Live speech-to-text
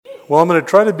Well, I'm going to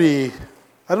try to be,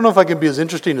 I don't know if I can be as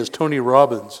interesting as Tony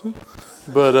Robbins,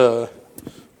 but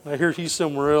I hear he's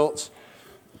somewhere else.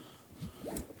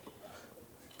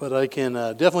 But I can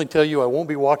definitely tell you I won't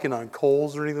be walking on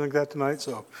coals or anything like that tonight,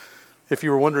 so if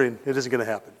you were wondering, it isn't going to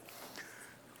happen.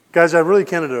 Guys, I really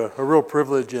count it a real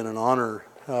privilege and an honor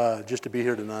just to be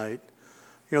here tonight.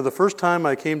 You know, the first time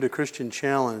I came to Christian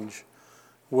Challenge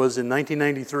was in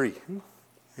 1993,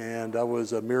 and I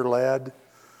was a mere lad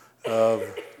of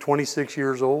 26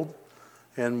 years old,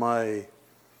 and my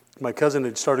cousin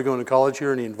had started going to college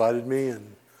here, and he invited me,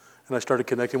 and I started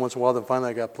connecting once in a while. Then finally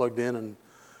I got plugged in, and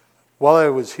while I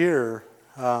was here,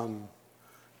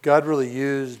 God really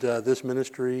used this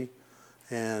ministry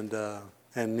and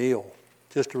Neil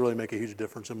just to really make a huge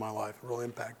difference in my life, a real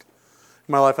impact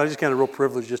in my life. I just kind of real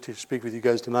privileged just to speak with you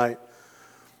guys tonight.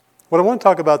 What I want to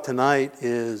talk about tonight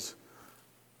is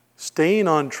staying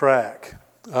on track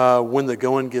when the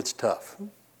going gets tough.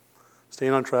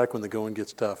 Staying on track when the going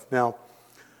gets tough. Now,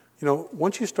 you know,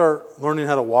 once you start learning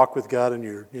how to walk with God and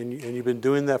you've been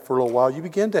doing that for a little while, you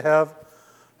begin to have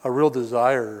a real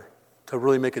desire to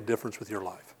really make a difference with your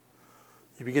life.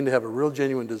 You begin to have a real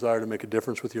genuine desire to make a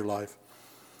difference with your life.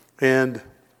 And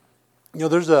you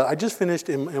know, I just finished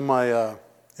in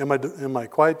my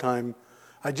quiet time,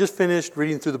 I just finished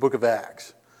reading through the book of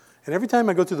Acts. And every time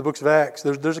I go through the books of Acts,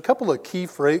 there's a couple of key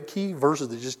verses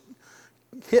that just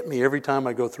hit me every time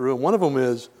I go through. And one of them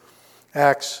is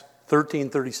Acts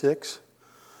 13:36.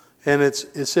 And it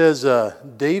says,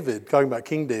 David, talking about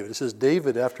King David, it says,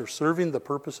 David, after serving the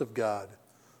purpose of God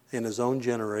in his own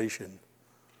generation,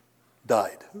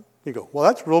 died. You go, well,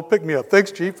 that's real pick me up.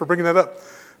 Thanks, Chief, for bringing that up.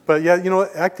 But yeah, you know,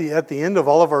 at the end of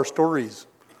all of our stories,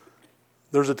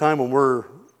 there's a time when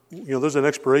there's an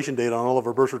expiration date on all of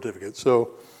our birth certificates.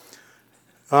 So,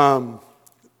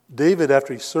 David,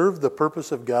 after he served the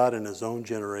purpose of God in his own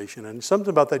generation, and something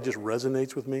about that just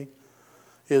resonates with me,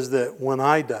 is that when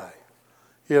I die,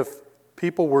 if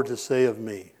people were to say of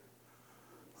me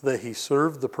that he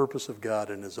served the purpose of God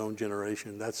in his own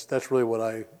generation, that's really what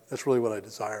I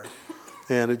desire.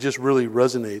 And it just really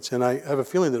resonates. And I have a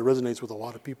feeling that it resonates with a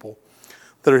lot of people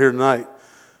that are here tonight.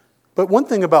 But one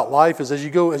thing about life is as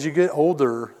you get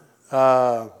older,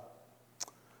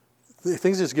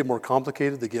 things just get more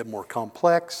complicated, they get more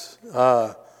complex.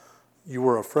 You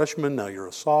were a freshman, now you're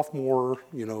a sophomore.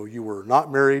 You know, you were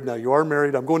not married, now you are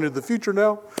married. I'm going into the future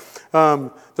now.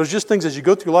 There's just things as you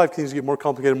go through life, things get more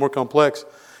complicated, more complex.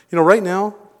 You know, right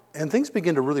now, and things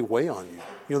begin to really weigh on you.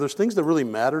 You know, there's things that really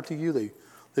matter to you. They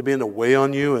begin to weigh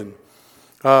on you, and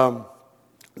one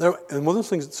of those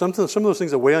things, some of those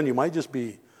things that weigh on you might just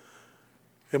be.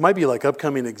 It might be like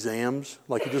upcoming exams,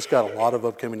 like you just got a lot of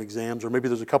upcoming exams, or maybe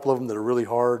there's a couple of them that are really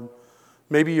hard.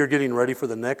 Maybe you're getting ready for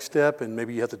the next step, and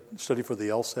maybe you have to study for the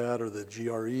LSAT or the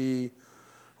GRE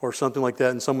or something like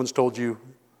that, and someone's told you,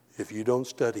 if you don't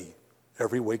study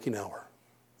every waking hour,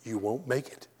 you won't make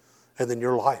it, and then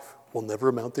your life will never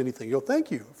amount to anything. You go,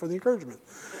 thank you for the encouragement.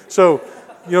 So,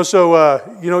 there's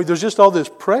just all this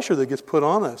pressure that gets put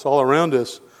on us, all around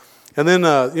us, and then,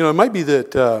 it might be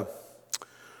that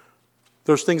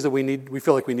there's things that we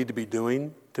feel like we need to be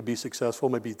doing to be successful,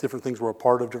 maybe different things we're a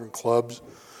part of, different clubs.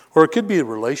 Or it could be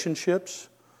relationships,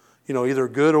 you know, either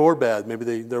good or bad.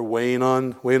 Maybe they're weighing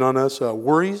on us.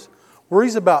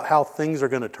 Worries about how things are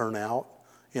going to turn out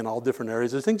in all different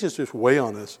areas. Those things just weigh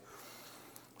on us.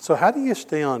 So how do you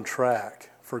stay on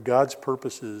track for God's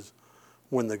purposes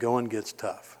when the going gets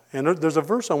tough? And there's a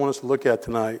verse I want us to look at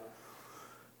tonight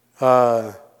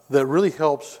that really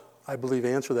helps, I believe,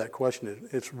 answer that question.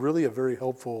 It's really a very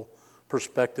helpful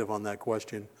perspective on that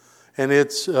question. And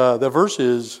the verse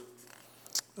is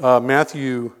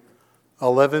Matthew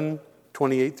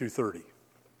 11:28 through 30.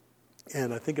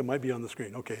 And I think it might be on the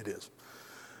screen. Okay, it is.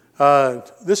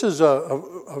 This is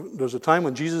there's a time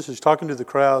when Jesus is talking to the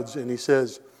crowds, and he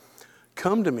says,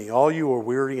 "Come to me, all you are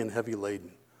weary and heavy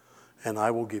laden, and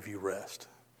I will give you rest.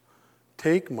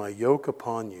 Take my yoke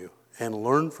upon you and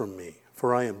learn from me,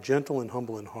 for I am gentle and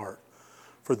humble in heart.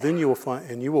 For then you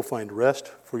will find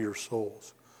rest for your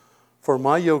souls. For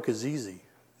my yoke is easy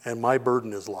and my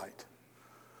burden is light."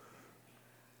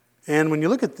 And when you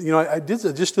look at, I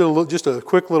did just a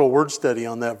quick little word study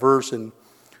on that verse, and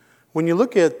when you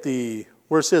look at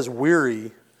where it says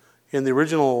weary in the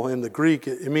original, in the Greek,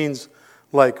 it means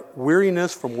like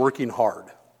weariness from working hard.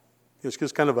 It's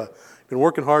just kind of you've been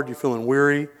working hard, you're feeling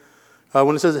weary.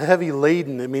 When it says heavy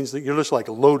laden, it means that you're just like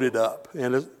loaded up,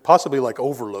 and it's possibly like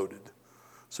overloaded.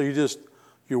 So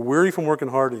you're weary from working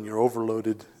hard and you're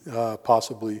overloaded,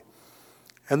 possibly.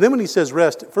 And then when he says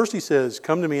rest, first he says,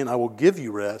 "Come to me and I will give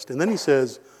you rest." And then he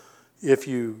says, "If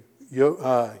you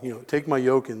take my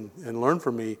yoke and learn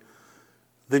from me,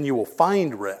 then you will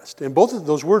find rest. And both of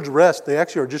those words rest, they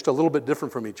actually are just a little bit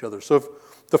different from each other. So if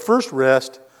the first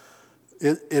rest,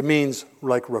 it means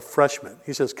like refreshment.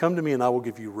 He says, come to me and I will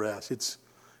give you rest. It's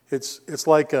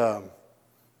like a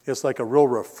real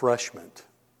refreshment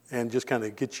and just kind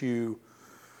of get you,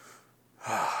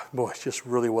 boy, it's just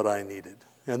really what I needed.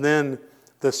 And then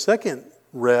the second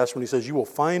rest, when he says you will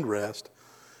find rest,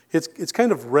 it's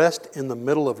kind of rest in the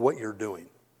middle of what you're doing.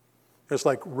 It's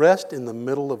like rest in the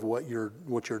middle of what you're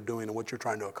doing and what you're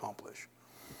trying to accomplish.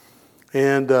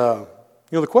 And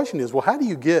the question is, well, how do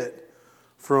you get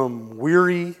from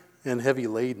weary and heavy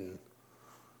laden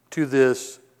to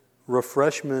this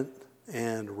refreshment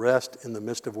and rest in the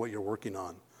midst of what you're working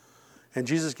on? And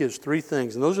Jesus gives three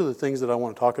things, and those are the things that I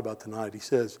want to talk about tonight. He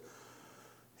says,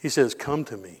 come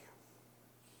to me,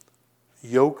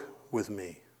 yoke with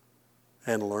me,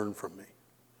 and learn from me.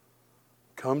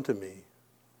 Come to me,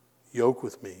 yoke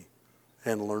with me,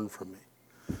 and learn from me.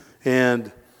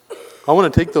 And I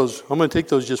want to take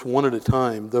those just one at a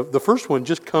time. The first one,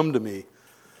 just come to me.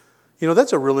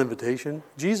 That's a real invitation.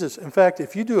 Jesus, in fact,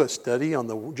 if you do a study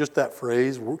on just that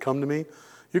phrase, come to me,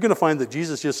 you're going to find that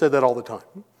Jesus just said that all the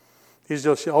time. He's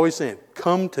just always saying,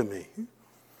 come to me.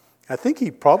 I think he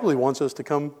probably wants us to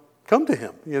come to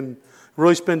him and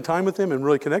really spend time with him and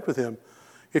really connect with him.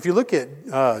 If you look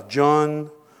at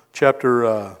John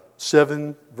chapter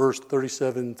 7, verse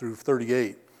 37 through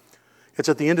 38, it's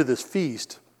at the end of this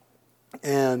feast,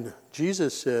 and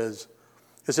Jesus says,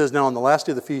 it says, now on the last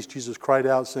day of the feast, Jesus cried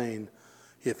out, saying,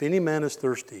 if any man is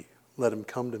thirsty, let him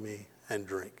come to me and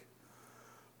drink.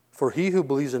 For he who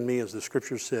believes in me, as the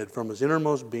scripture said, from his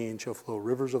innermost being shall flow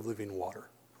rivers of living water.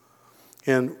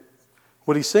 And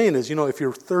what he's saying is, if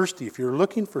you're thirsty, if you're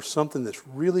looking for something that's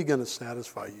really going to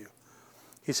satisfy you,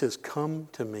 he says, come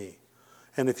to me.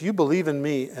 And if you believe in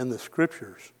me and the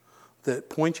scriptures that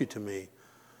point you to me,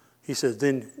 he says,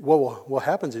 then what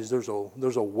happens is there's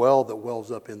a well that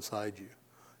wells up inside you.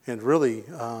 And really,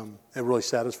 it really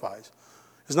satisfies.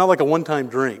 It's not like a one-time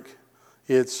drink.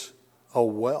 It's a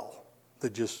well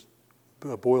that just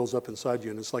boils up inside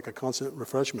you, and it's like a constant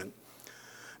refreshment.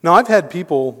 Now, I've had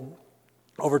people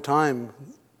over time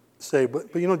say,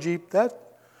 but Jeep, that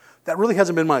really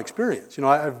hasn't been my experience.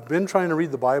 I've been trying to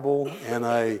read the Bible, and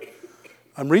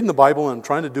I'm reading the Bible, and I'm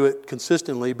trying to do it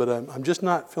consistently, but I'm just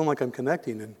not feeling like I'm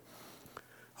connecting. And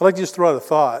I'd like to just throw out a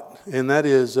thought, and that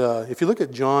is, if you look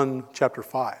at John chapter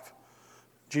 5,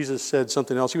 Jesus said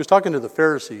something else. He was talking to the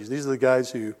Pharisees. These are the guys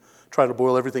who try to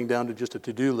boil everything down to just a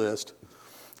to-do list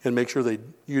and make sure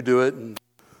you do it, and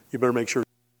you better make sure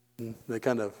they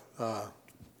kind of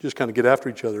get after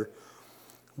each other.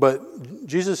 But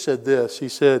Jesus said this. He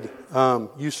said,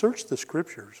 you search the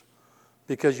scriptures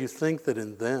because you think that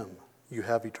in them you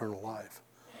have eternal life.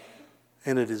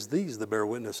 And it is these that bear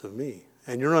witness of me.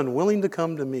 And you're unwilling to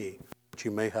come to me that you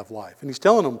may have life. And he's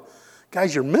telling them,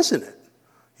 guys, you're missing it.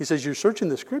 He says, you're searching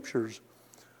the scriptures,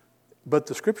 but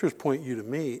the scriptures point you to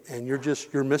me, and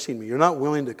you're missing me. You're not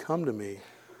willing to come to me,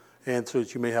 and so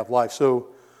that you may have life. So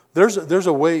there's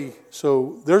a way.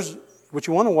 So there's what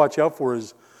you want to watch out for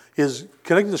is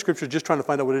connecting to scripture, just trying to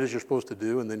find out what it is you're supposed to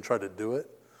do and then try to do it.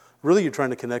 Really, you're trying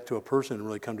to connect to a person and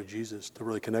really come to Jesus to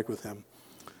really connect with him.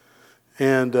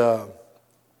 And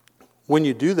when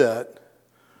you do that,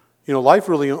 life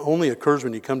really only occurs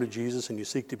when you come to Jesus and you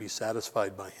seek to be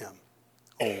satisfied by him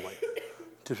only.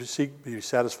 To seek to be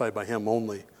satisfied by him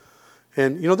only.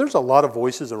 And, there's a lot of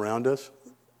voices around us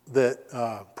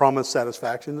that promise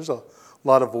satisfaction. There's a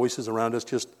lot of voices around us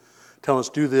just telling us,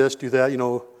 do this, do that,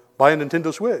 buy a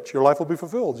Nintendo Switch, your life will be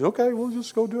fulfilled. Okay, we'll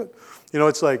just go do it.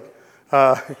 It's like,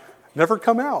 never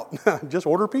come out. Just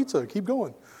order pizza, keep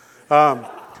going.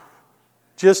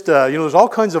 There's all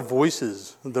kinds of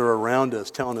voices that are around us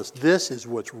telling us this is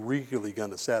what's really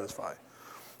going to satisfy.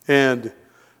 And,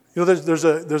 I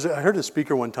heard a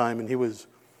speaker one time, and he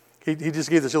just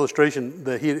gave this illustration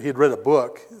that he had read a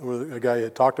book where a guy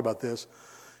had talked about this.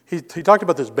 He talked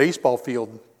about this baseball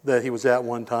field that he was at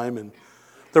one time, and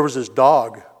there was this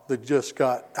dog that just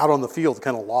got out on the field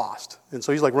kind of lost. And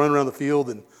so he's like running around the field,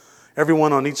 and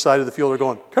everyone on each side of the field are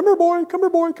going, come here, boy, come here,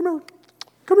 boy, come here,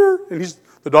 come here. And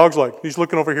the dog's like, he's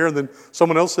looking over here, and then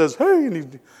someone else says, hey,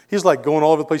 and he's like going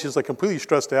all over the place. He's like completely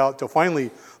stressed out till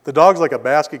finally the dog's like a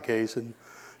basket case, and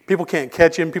people can't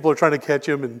catch him. People are trying to catch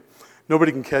him, and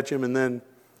nobody can catch him. And then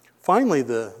finally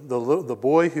the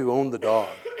boy who owned the dog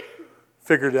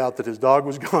figured out that his dog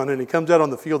was gone, and he comes out on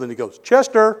the field, and he goes,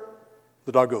 Chester.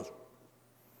 The dog goes.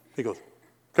 He goes,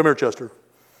 come here, Chester.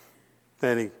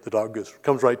 And the dog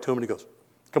comes right to him, and he goes,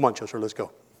 come on, Chester, let's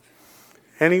go.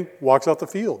 And he walks out the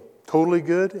field, totally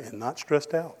good and not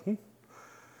stressed out.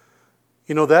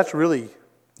 That's really,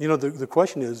 the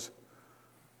question is,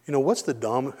 who's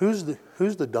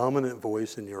the dominant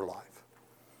voice in your life?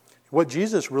 What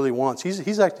Jesus really wants,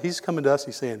 he's coming to us,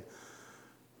 he's saying,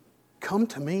 come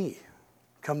to me.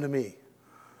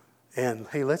 And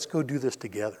hey, let's go do this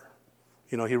together.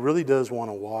 He really does want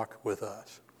to walk with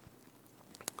us.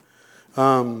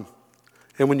 And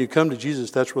when you come to Jesus,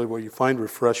 that's really where you find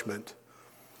refreshment.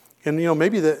 And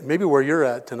maybe where you're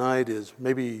at tonight is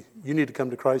maybe you need to come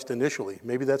to Christ initially.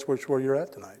 Maybe that's where you're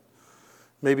at tonight.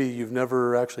 Maybe you've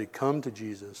never actually come to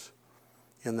Jesus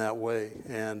in that way,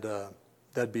 and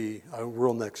that'd be a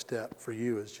real next step for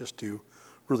you, is just to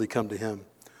really come to Him.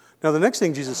 Now, the next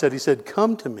thing Jesus said, He said,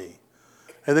 "Come to me,"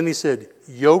 and then He said,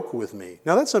 "Yoke with me."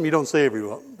 Now, that's something you don't say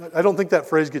everywhere. I don't think that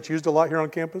phrase gets used a lot here on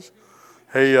campus.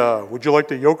 Hey, would you like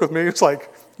to yoke with me? It's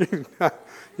like,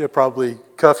 he'll probably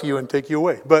cuff you and take you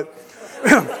away. But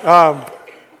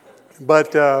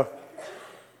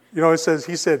it says,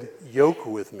 He said, yoke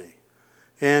with me.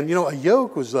 And, a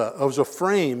yoke was a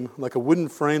frame, like a wooden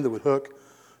frame that would hook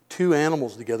two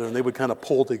animals together, and they would kind of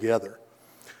pull together.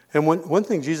 And one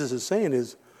thing Jesus is saying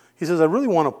is, He says, I really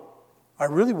want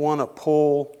to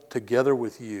pull together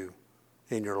with you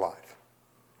in your life.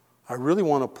 I really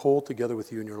want to pull together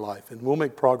with you in your life, and we'll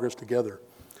make progress together.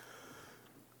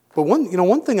 But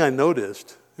one thing I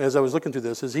noticed as I was looking through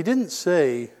this is He didn't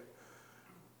say,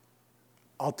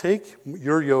 I'll take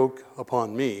your yoke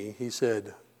upon me. He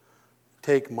said,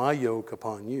 take my yoke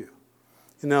upon you.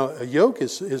 Now, a yoke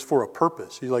is for a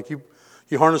purpose. You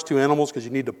harness two animals because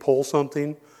you need to pull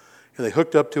something, and they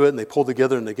hooked up to it, and they pull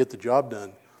together, and they get the job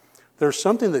done. There's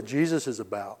something that Jesus is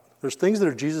about. There's things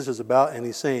that Jesus is about, and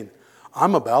He's saying,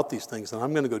 I'm about these things, and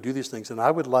I'm going to go do these things, and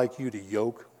I would like you to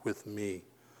yoke with me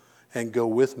and go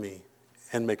with me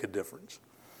and make a difference.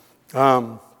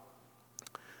 Now,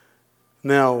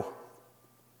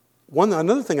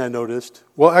 another thing I noticed,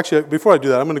 well, actually, before I do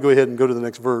that, I'm going to go ahead and go to the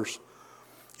next verse.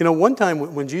 One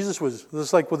time when Jesus was,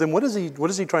 it's like, well, then what is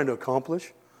he trying to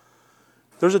accomplish?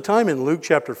 There's a time in Luke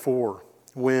chapter 4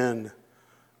 when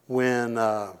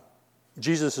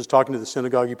Jesus is talking to the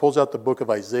synagogue. He pulls out the book of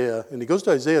Isaiah, and he goes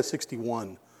to Isaiah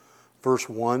 61, verse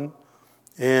 1.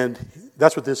 And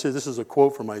that's what this is. This is a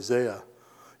quote from Isaiah.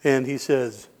 And he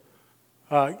says,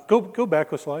 go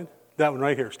back a slide. That one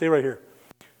right here. Stay right here.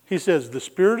 He says, the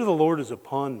Spirit of the Lord is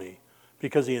upon me,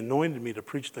 because He anointed me to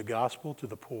preach the gospel to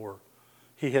the poor.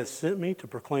 He has sent me to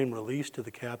proclaim release to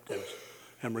the captives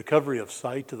and recovery of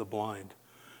sight to the blind,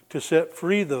 to set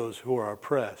free those who are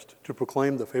oppressed, to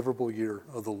proclaim the favorable year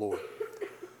of the Lord.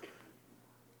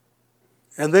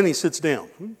 And then He sits down,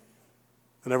 and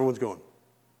everyone's going.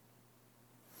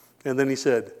 And then He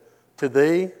said,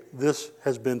 today this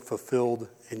has been fulfilled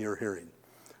in your hearing.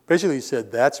 Basically, He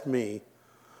said, that's me,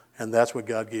 and that's what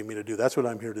God gave me to do. That's what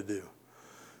I'm here to do.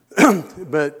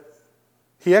 But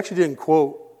He actually didn't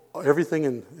quote everything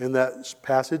in that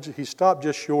passage. He stopped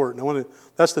just short. And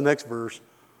that's the next verse.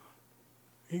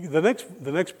 The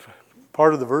next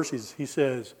part of the verse, he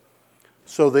says,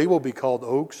 so they will be called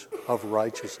oaks of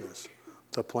righteousness,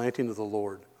 the planting of the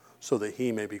Lord, so that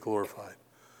He may be glorified.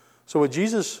 So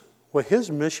what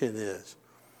His mission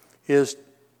is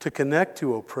to connect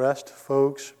to oppressed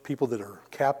folks, people that are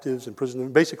captives in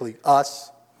prison, basically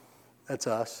us. That's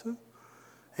us.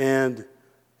 And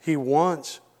He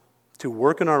wants to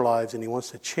work in our lives, and He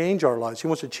wants to change our lives. He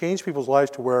wants to change people's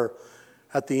lives to where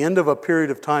at the end of a period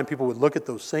of time, people would look at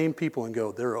those same people and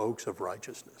go, they're oaks of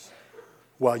righteousness.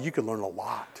 Well, you could learn a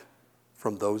lot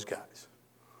from those guys.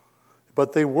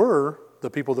 But they were the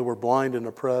people that were blind and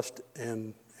oppressed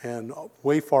and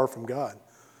way far from God.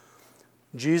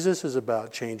 Jesus is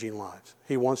about changing lives.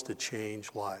 He wants to change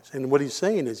lives. And what He's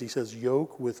saying is, He says,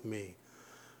 yoke with me.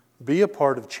 Be a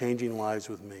part of changing lives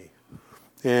with me.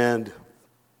 And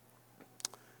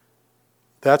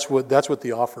that's what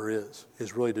the offer is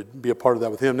really to be a part of that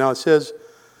with Him. Now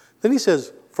then He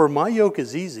says, for my yoke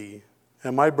is easy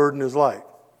and my burden is light.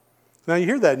 Now you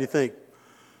hear that and you think,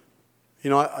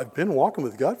 I've been walking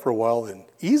with God for a while, and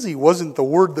easy wasn't the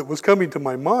word that was coming to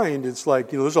my mind. It's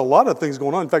like, there's a lot of things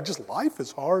going on. In fact, just life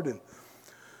is hard.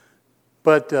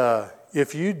 But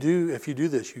if you do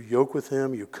this, you yoke with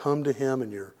Him, you come to Him,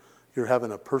 and you're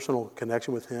having a personal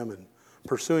connection with Him and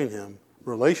pursuing Him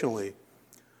relationally.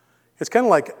 It's kind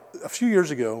of like a few years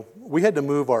ago, we had to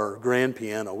move our grand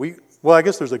piano. I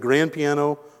guess there's a grand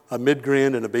piano, a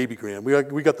mid-grand, and a baby grand.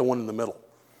 We got the one in the middle.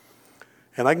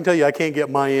 And I can tell you, I can't get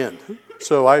my end.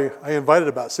 So I invited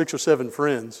about 6 or 7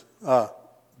 friends,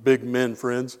 big men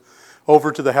friends,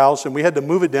 over to the house, and we had to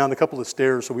move it down a couple of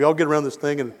stairs. So we all get around this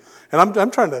thing, and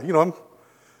I'm trying to,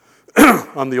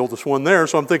 I'm the oldest one there,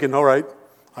 so I'm thinking, all right,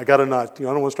 I got to not, I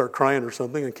don't want to start crying or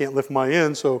something. I can't lift my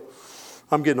end, so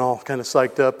I'm getting all kind of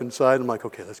psyched up inside. I'm like,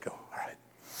 okay, let's go. All right.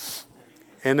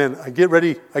 And then I get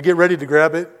ready to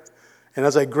grab it. And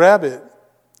as I grab it,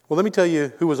 well, let me tell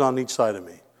you who was on each side of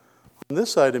me. On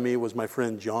this side of me was my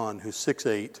friend John, who's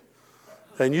 6'8",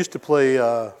 and used to play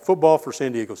football for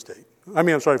San Jose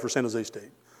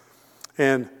State.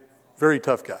 And very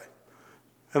tough guy.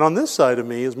 And on this side of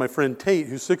me is my friend Tate,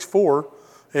 who's 6'4",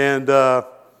 and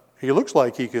he looks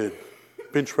like he could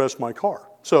bench press my car.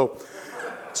 So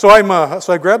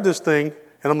I grabbed this thing,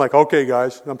 and I'm like, okay,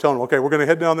 guys. And I'm telling them, okay, we're going to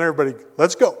head down there, everybody.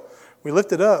 Let's go. We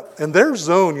lift it up. And their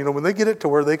zone, when they get it to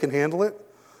where they can handle it,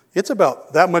 it's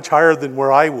about that much higher than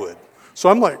where I would. So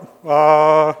I'm like,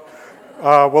 well,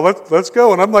 let's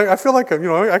go. And I'm like, I feel like,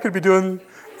 I could be doing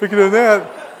that.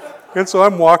 And so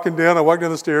I'm walking down. I walk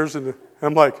down the stairs, and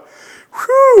I'm like,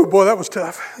 whew, boy, that was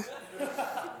tough.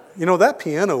 That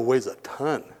piano weighs a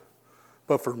ton.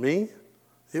 But for me,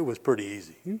 it was pretty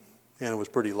easy. And it was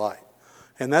pretty light.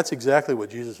 And that's exactly what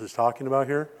Jesus is talking about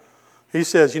here. He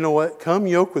says, you know what? Come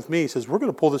yoke with me. He says, we're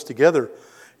going to pull this together.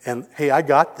 And, hey, I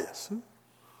got this.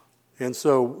 And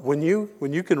so when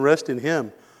you can rest in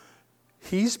him,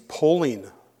 he's pulling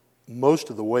most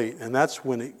of the weight. And that's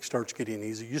when it starts getting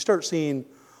easy. You start seeing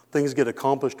things get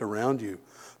accomplished around you.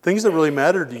 Things that really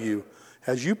matter to you.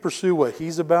 As you pursue what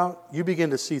he's about, you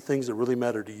begin to see things that really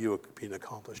matter to you being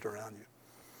accomplished around you.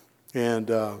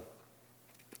 And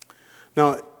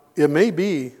now, it may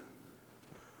be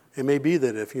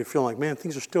that if you feel like, man,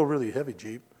 things are still really heavy,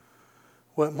 Jeep.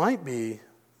 Well, it might be,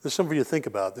 there's something for you to think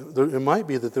about. It might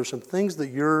be that there's some things that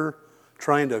you're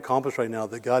trying to accomplish right now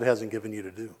that God hasn't given you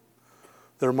to do.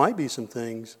 There might be some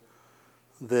things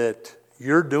that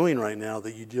you're doing right now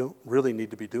that you don't really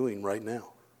need to be doing right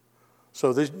now.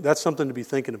 So that's something to be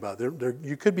thinking about.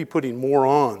 You could be putting more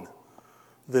on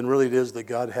than really it is that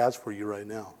God has for you right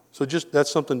now. So that's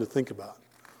something to think about.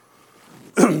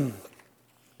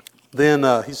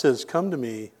 Then he says, come to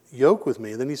me, yoke with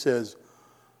me. Then he says,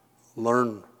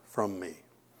 learn from me.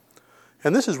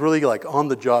 And this is really like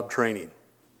on-the-job training.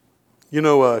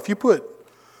 If you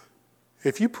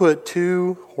put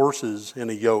two horses in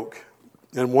a yoke,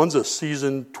 and one's a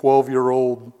seasoned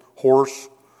 12-year-old horse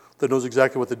that knows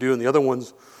exactly what to do, and the other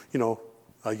one's,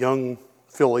 a young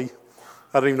filly.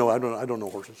 I don't know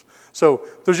horses. So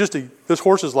there's this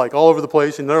horse is like all over the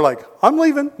place, and they're like, I'm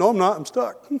leaving. No, I'm not. I'm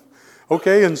stuck.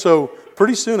 Okay, and so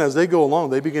pretty soon as they go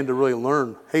along, they begin to really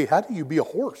learn, hey, how do you be a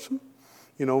horse?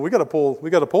 We got to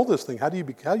pull this thing. How do you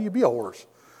be a horse?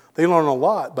 They learn a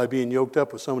lot by being yoked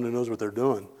up with someone who knows what they're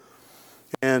doing.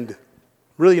 And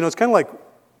really, it's kind of like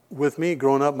with me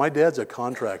growing up, my dad's a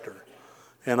contractor.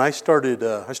 And I started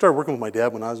working with my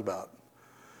dad when I was about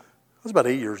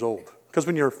 8 years old. Because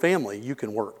when you're a family, you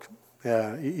can work,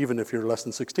 even if you're less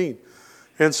than 16.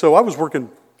 And so I was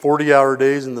working 40-hour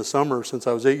days in the summer since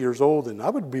I was 8 years old, and I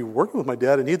would be working with my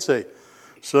dad, and he'd say,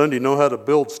 son, do you know how to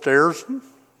build stairs? And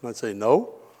I'd say,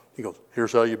 no. He goes,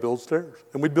 here's how you build stairs.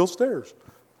 And we'd build stairs.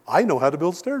 I know how to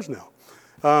build stairs now.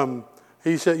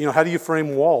 He said, how do you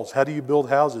frame walls? How do you build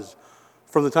houses?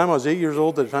 From the time I was 8 years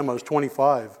old to the time I was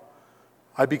 25,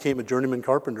 I became a journeyman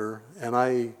carpenter, and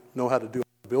I know how to do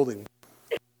building.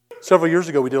 Several years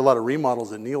ago, we did a lot of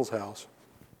remodels at Neil's house.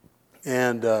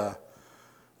 And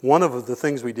one of the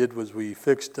things we did was we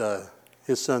fixed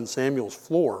his son Samuel's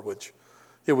floor, which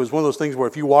it was one of those things where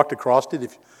if you walked across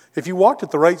it, if you walked at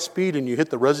the right speed and you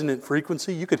hit the resonant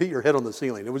frequency, you could hit your head on the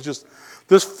ceiling. It was just,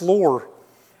 this floor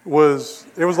was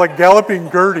like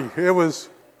galloping Gertie. It was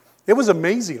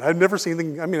amazing. I'd never seen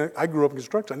anything, I grew up in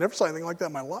construction. I never saw anything like that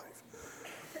in my life.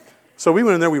 So we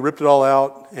went in there, we ripped it all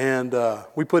out, and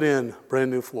we put in brand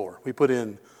new floor. We put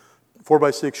in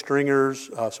 4x6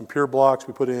 stringers, some pure blocks.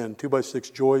 We put in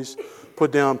 2x6 joists,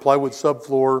 put down plywood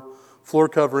subfloor, floor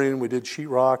covering. We did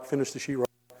sheetrock, finished the sheetrock.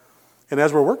 And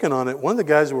as we're working on it, one of the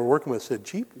guys that we're working with said,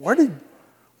 Jeep, where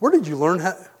did you learn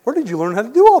how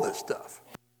to do all this stuff?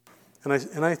 And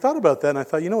I thought about that, and I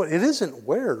thought, what? It isn't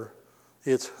where,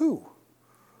 it's who.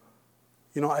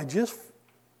 I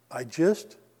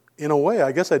just, in a way,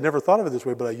 I guess I'd never thought of it this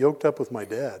way, but I yoked up with my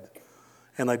dad,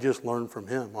 and I just learned from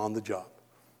him on the job.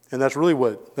 And that's really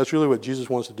what Jesus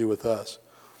wants to do with us.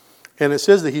 And it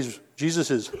says that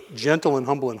Jesus is gentle and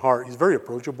humble in heart. He's very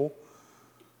approachable.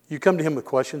 You come to him with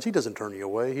questions, he doesn't turn you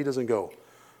away. He doesn't go,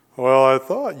 well, I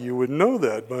thought you would know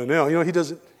that by now.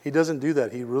 He doesn't do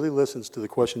that. He really listens to the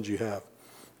questions you have.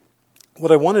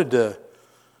 What I wanted to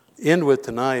end with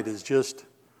tonight is just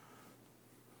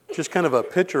kind of a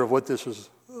picture of what this is,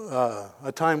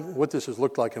 what this has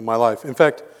looked like in my life. In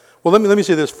fact, well, let me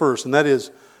say this first, and that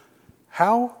is,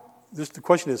 the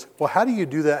question is, well, how do you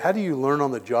do that? How do you learn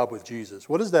on the job with Jesus?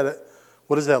 What does that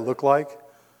look like?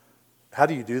 How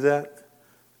do you do that?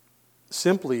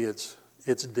 simply it's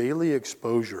daily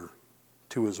exposure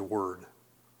to His Word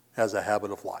as a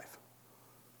habit of life.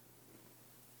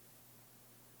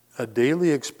 A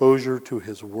daily exposure to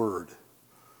His Word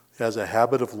as a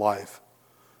habit of life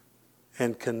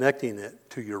and connecting it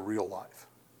to your real life.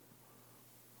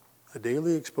 A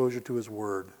daily exposure to His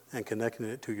Word and connecting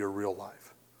it to your real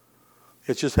life.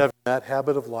 It's just having that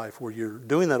habit of life where you're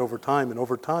doing that over time, and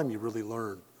over time you really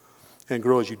learn and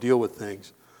grow as you deal with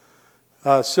things.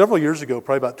 Several years ago,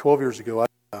 probably about 12 years ago,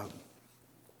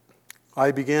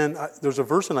 there's a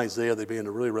verse in Isaiah that began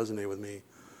to really resonate with me.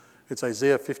 It's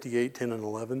Isaiah 58, 10 and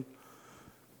 11.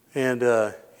 And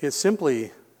it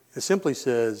simply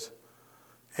says,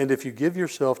 "And if you give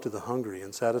yourself to the hungry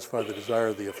and satisfy the desire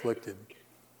of the afflicted,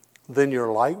 then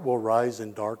your light will rise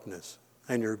in darkness,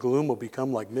 and your gloom will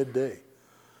become like midday.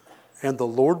 And the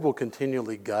Lord will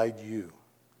continually guide you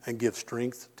and give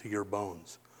strength to your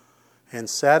bones, and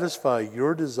satisfy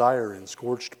your desire in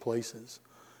scorched places.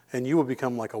 And you will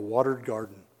become like a watered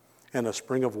garden and a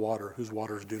spring of water whose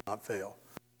waters do not fail."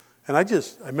 And I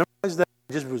memorized that.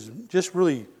 I was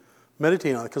really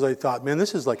meditating on it because I thought, man,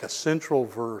 this is like a central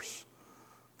verse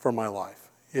for my life.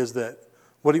 Is that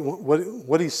one of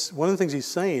the things he's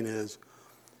saying is,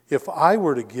 if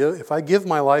I give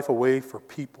my life away for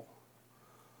people,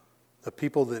 the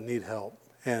people that need help,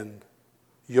 and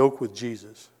yoke with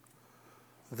Jesus,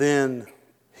 then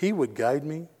He would guide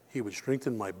me. He would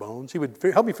strengthen my bones. He would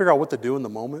help me figure out what to do in the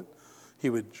moment.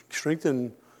 He'd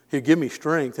give me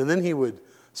strength, and then He would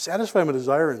satisfy my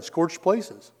desire in scorched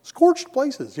places. Scorched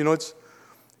places.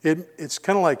 It's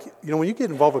kind of like, when you get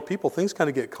involved with people, things kind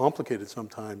of get complicated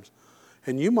sometimes.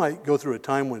 And you might go through a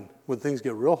time when things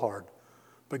get real hard,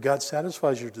 but God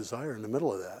satisfies your desire in the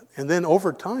middle of that. And then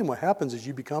over time, what happens is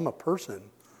you become a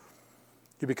person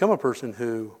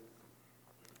who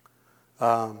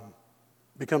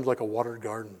becomes like a watered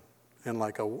garden and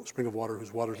like a spring of water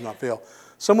whose waters do not fail.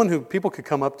 Someone who people could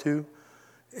come up to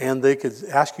and they could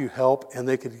ask you help, and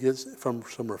they could get some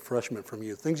refreshment from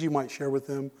you. Things you might share with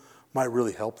them might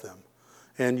really help them.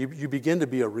 And you begin to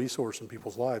be a resource in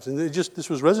people's lives. And this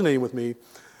was resonating with me.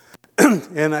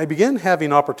 And I began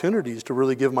having opportunities to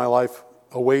really give my life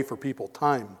away for people,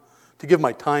 to give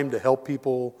my time to help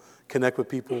people, connect with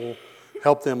people,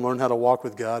 help them learn how to walk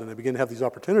with God. And I began to have these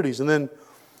opportunities. And then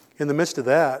in the midst of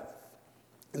that,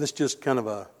 and this just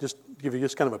give you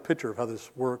kind of a picture of how this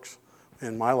works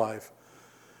in my life.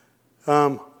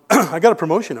 I got a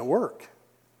promotion at work.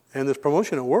 And this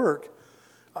promotion at work,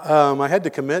 I had to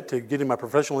commit to getting my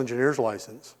professional engineer's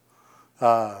license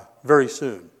very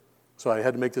soon. So I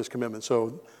had to make this commitment.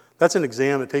 So that's an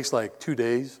exam. It takes like 2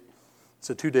 days.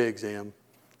 It's a 2-day exam.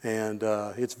 And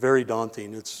it's very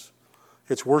daunting. It's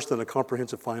worse than a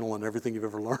comprehensive final on everything you've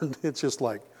ever learned. It's just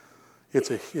like,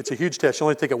 it's a huge test. You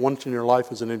only take it once in your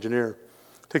life as an engineer.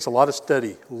 It takes a lot of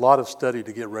study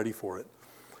to get ready for it.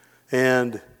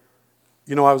 And,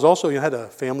 I was also, had a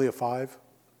family of 5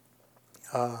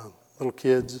 little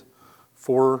kids,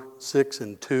 4, 6,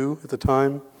 and 2 at the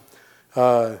time.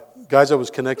 Guys I was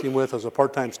connecting with. I was a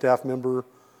part-time staff member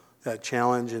at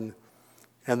Challenge, and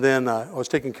then I was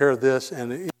taking care of this,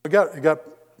 and it got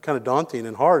kind of daunting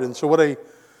and hard. And so what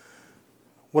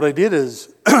I did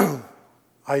is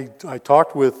I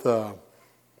talked with the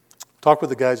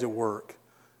guys at work,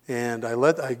 and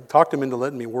I talked them into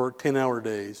letting me work 10-hour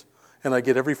days, and I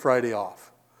get every Friday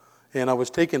off. And I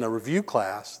was taking a review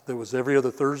class that was every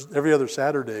other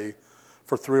Saturday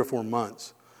for 3 or 4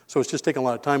 months. So it's just taking a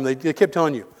lot of time. They kept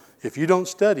telling you, if you don't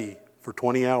study for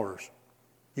 20 hours,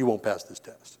 you won't pass this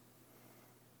test.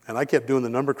 And I kept doing the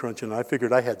number crunching, and I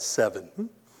figured I had 7.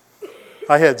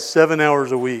 I had 7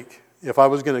 hours a week if I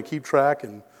was going to keep track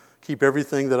and keep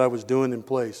everything that I was doing in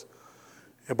place.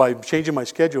 And by changing my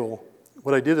schedule,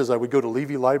 what I did is I would go to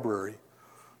Levy Library,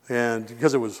 and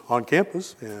because it was on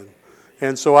campus,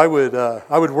 and so I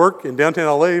would work in downtown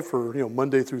LA for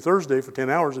Monday through Thursday for 10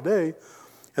 hours a day,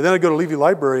 and then I'd go to Levy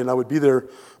Library and I would be there,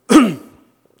 and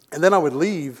then I would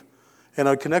leave, and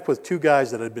I'd connect with 2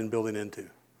 guys that I'd been building into.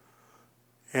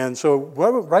 And so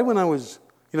right when I was,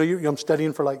 I'm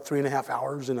studying for like 3.5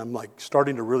 hours, and I'm like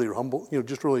starting to really rumble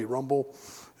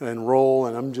and roll,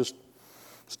 and I'm just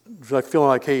like feeling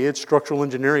like, hey, it's structural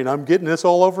engineering. I'm getting this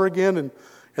all over again, and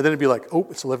then it'd be like, oh,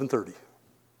 it's 11:30.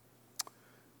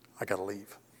 I got to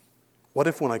leave. What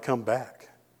if when I come back,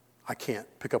 I can't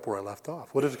pick up where I left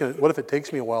off? What if it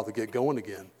takes me a while to get going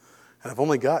again? And I've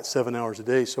only got 7 hours a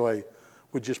day, so I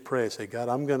would just pray. I say, God,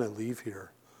 I'm going to leave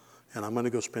here, and I'm going to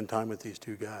go spend time with these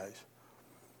 2 guys.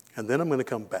 And then I'm going to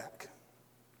come back.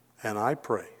 And I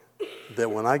pray that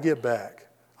when I get back,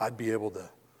 I'd be able to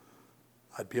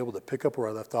I'd be able to pick up where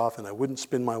I left off, and I wouldn't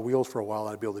spin my wheels for a while.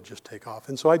 I'd be able to just take off.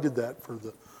 And so I did that for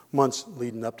the months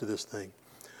leading up to this thing.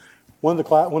 When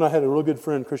I had a real good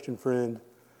friend, Christian friend,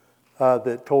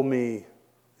 that told me,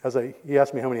 he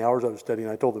asked me how many hours I was studying.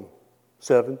 I told him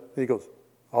 7. And he goes,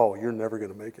 "Oh, you're never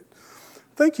going to make it."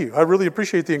 Thank you. I really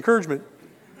appreciate the encouragement.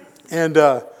 And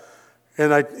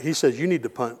he says, "You need to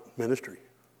punt ministry.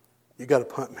 You got to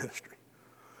punt ministry."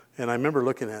 And I remember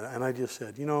looking at it, and I just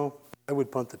said, I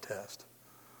would punt the test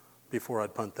before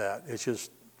I'd punt that.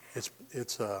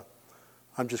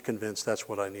 I'm just convinced that's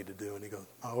what I need to do. And he goes,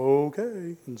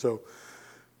 "Okay." And so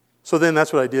then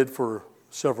that's what I did for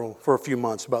a few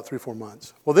months, about 3-4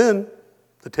 months. Well, then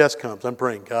the test comes. I'm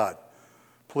praying, "God,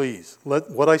 please let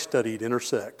what I studied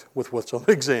intersect with what's on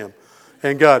the exam."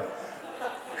 And God,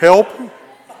 help.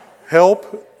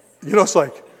 It's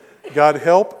like, God,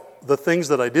 help the things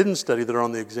that I didn't study that are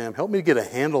on the exam. Help me to get a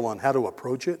handle on how to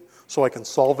approach it so I can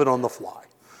solve it on the fly.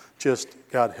 Just,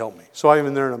 God, help me. So I'm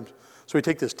in there, so we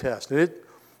take this test. And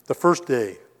the first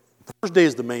day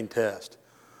is the main test.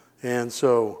 And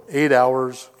so 8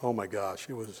 hours, oh my gosh,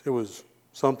 it was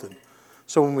something.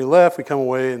 So when we left, we come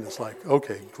away, and it's like,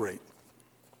 okay, great.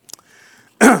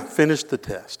 Finished the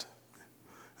test.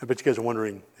 I bet you guys are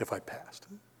wondering if I passed.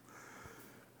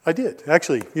 I did.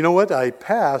 Actually, you know what? I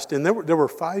passed, and there were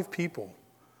 5 people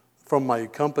from my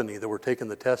company that were taking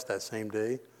the test that same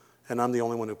day, and I'm the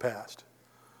only one who passed.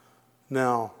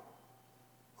 Now,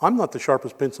 I'm not the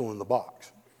sharpest pencil in the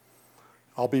box.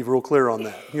 I'll be real clear on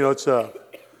that. It's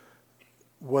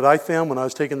what I found when I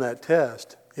was taking that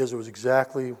test is it was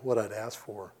exactly what I'd asked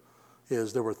for.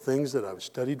 Is there were things that I was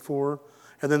studied for,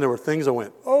 and then there were things I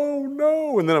went, "Oh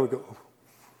no," and then I would go,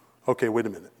 "Okay, wait a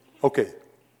minute. Okay,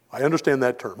 I understand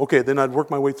that term." Okay, then I'd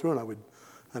work my way through,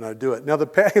 and I'd do it. Now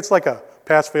it's like a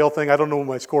pass-fail thing. I don't know what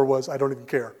my score was. I don't even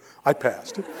care. I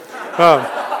passed.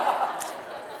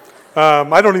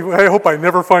 I hope I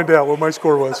never find out what my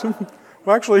score was.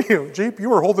 Well, actually, Jeep, you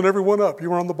were holding everyone up.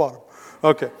 You were on the bottom.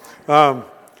 Okay.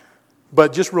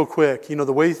 But just real quick,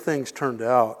 the way things turned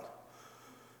out,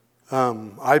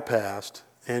 I passed,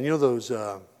 and those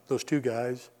 2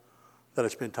 guys that I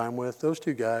spent time with, those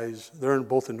 2 guys, they're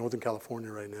both in Northern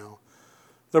California right now.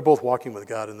 They're both walking with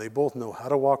God, and they both know how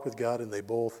to walk with God, and they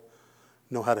both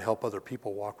know how to help other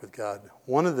people walk with God.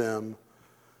 One of them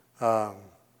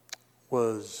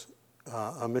was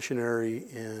a missionary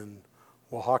in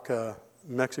Oaxaca,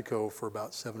 Mexico for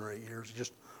about 7 or 8 years. He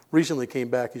just recently came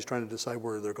back. He's trying to decide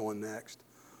where they're going next.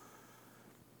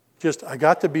 I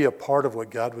got to be a part of what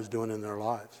God was doing in their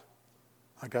lives.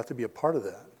 I got to be a part of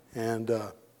that, and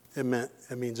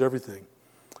it means everything.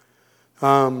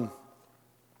 A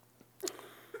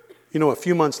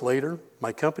few months later,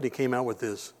 my company came out with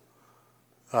this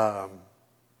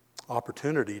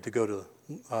opportunity to go to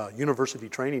university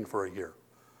training for a year.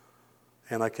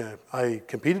 And I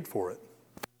competed for it,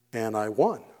 and I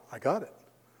won. I got it.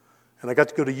 And I got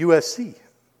to go to USC.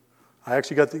 I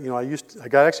actually got to, I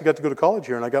actually got to go to college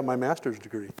here, and I got my master's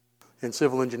degree in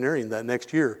civil engineering that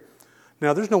next year.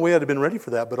 Now, there's no way I'd have been ready for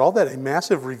that, but all that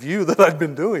massive review that I'd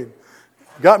been doing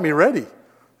got me ready.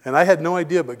 And I had no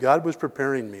idea, but God was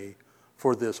preparing me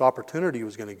for this opportunity He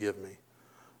was going to give me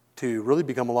to really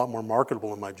become a lot more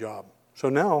marketable in my job. So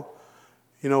now,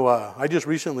 I just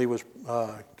recently was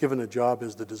given a job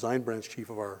as the design branch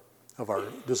chief of our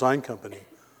design company.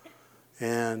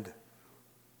 And,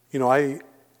 I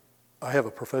have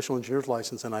a professional engineer's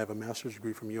license, and I have a master's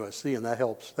degree from USC, and that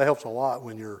helps. That helps a lot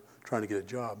when you're trying to get a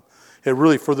job. It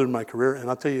really furthered my career, and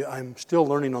I'll tell you, I'm still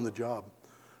learning on the job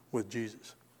with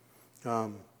Jesus.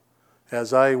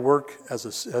 As I work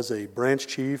as a branch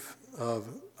chief,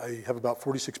 I have about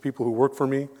 46 people who work for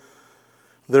me.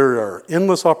 There are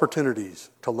endless opportunities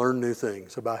to learn new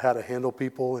things about how to handle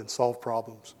people and solve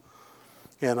problems.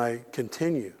 And I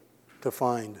continue to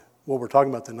find what we're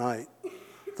talking about tonight,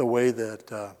 the way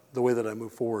that I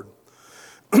move forward.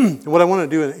 And what I want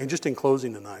to do, and just in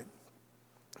closing tonight,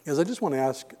 is I just want to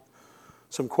ask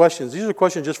some questions. These are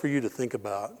questions just for you to think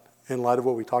about in light of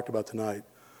what we talked about tonight.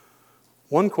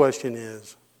 One question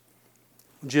is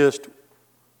just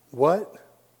what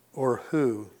or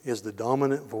who is the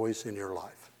dominant voice in your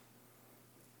life?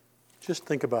 Just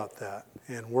think about that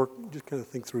and just kind of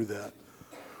think through that.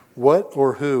 What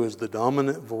or who is the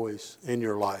dominant voice in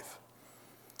your life?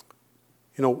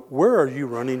 Where are you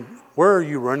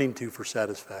running to for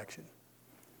satisfaction?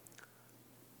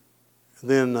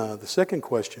 Then the second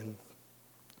question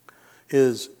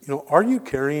is, are you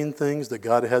carrying things that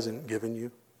God hasn't given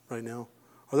you right now?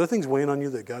 Are there things weighing on you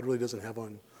that God really doesn't have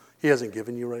on? He hasn't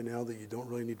given you right now that you don't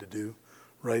really need to do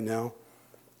right now?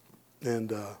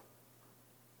 And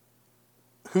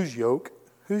whose yoke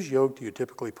whose yoke do you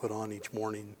typically put on each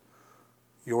morning?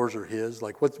 Yours or his?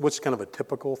 Like what's kind of a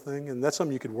typical thing? And that's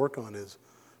something you could work on, is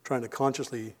trying to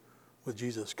consciously, with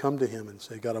Jesus, come to him and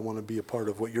say, God, I want to be a part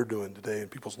of what you're doing today in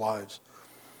people's lives.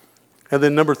 And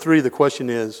then number 3, the question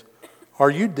is, are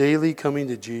you daily coming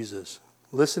to Jesus,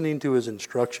 listening to his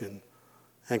instruction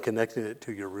and connecting it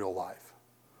to your real life?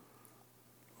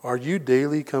 Are you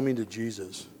daily coming to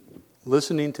Jesus,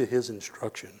 listening to his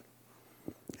instruction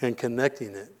and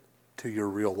connecting it to your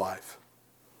real life?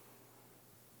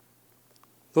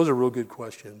 Those are real good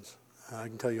questions. I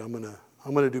can tell you, I'm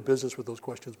gonna do business with those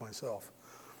questions myself.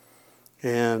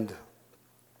 And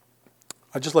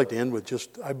I'd just like to end with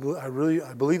I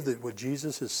believe that what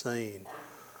Jesus is saying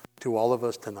to all of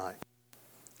us tonight,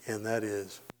 and that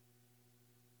is,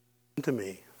 come to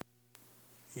me,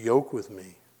 yoke with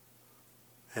me,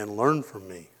 and learn from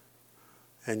me,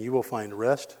 and you will find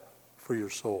rest for your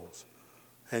souls,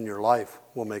 and your life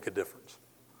will make a difference.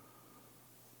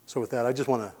 So with that, I just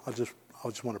want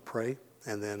to pray,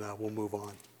 and then we'll move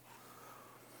on.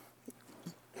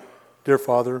 Dear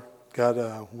Father,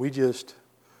 God,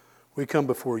 we come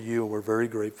before you, and we're very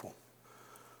grateful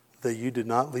that you did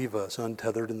not leave us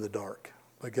untethered in the dark.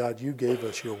 But God, you gave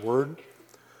us your word,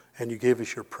 and you gave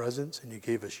us your presence, and you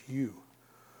gave us you.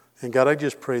 And God, I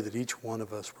just pray that each one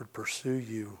of us would pursue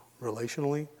you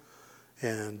relationally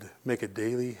and make a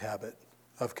daily habit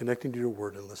of connecting to your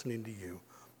word and listening to you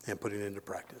and putting it into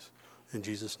practice. In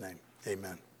Jesus' name,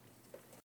 amen.